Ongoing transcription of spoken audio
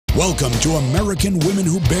Welcome to American Women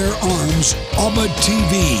Who Bear Arms, AWwBA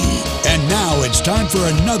TV. And now it's time for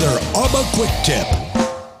another AWwBA Quick Tip.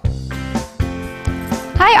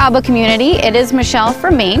 Hi AWwBA community, it is Michelle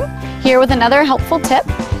from Maine, here with another helpful tip.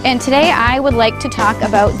 And today I would like to talk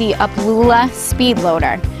about the Uplula speed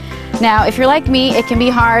loader. Now, if you're like me, it can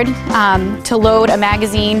be hard to load a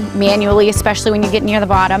magazine manually, especially when you get near the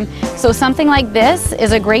bottom. So something like this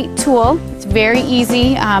is a great tool. It's very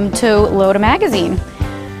easy to load a magazine.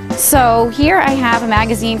 So here I have a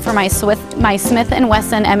magazine for my Smith &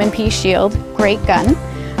 Wesson M&P Shield, great gun,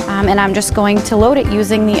 and I'm just going to load it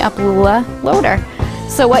using the Uplula loader.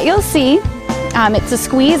 So what you'll see, it's a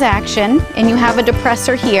squeeze action, and you have a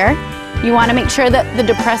depressor here. You want to make sure that the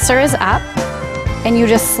depressor is up, and you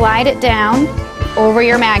just slide it down over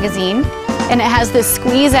your magazine, and it has this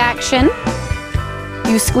squeeze action.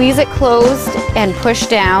 You squeeze it closed and push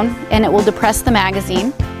down, and it will depress the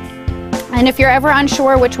magazine. And if you're ever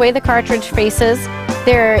unsure which way the cartridge faces,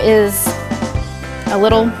 there is a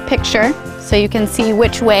little picture so you can see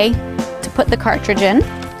which way to put the cartridge in.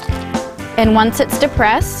 And once it's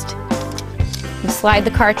depressed, you slide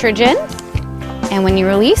the cartridge in, and when you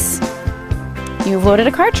release, you've loaded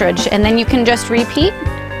a cartridge. And then you can just repeat,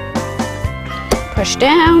 push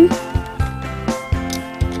down,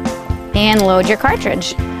 and load your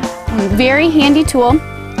cartridge. Very handy tool.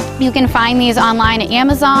 You can find these online at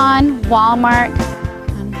Amazon, Walmart,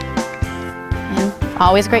 and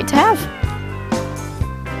always great to have.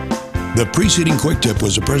 The preceding quick tip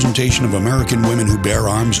was a presentation of American Women Who Bear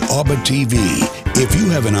Arms, AWwBA TV. If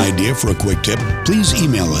you have an idea for a quick tip, please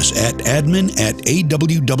email us at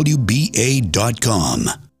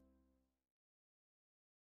admin@awwba.com.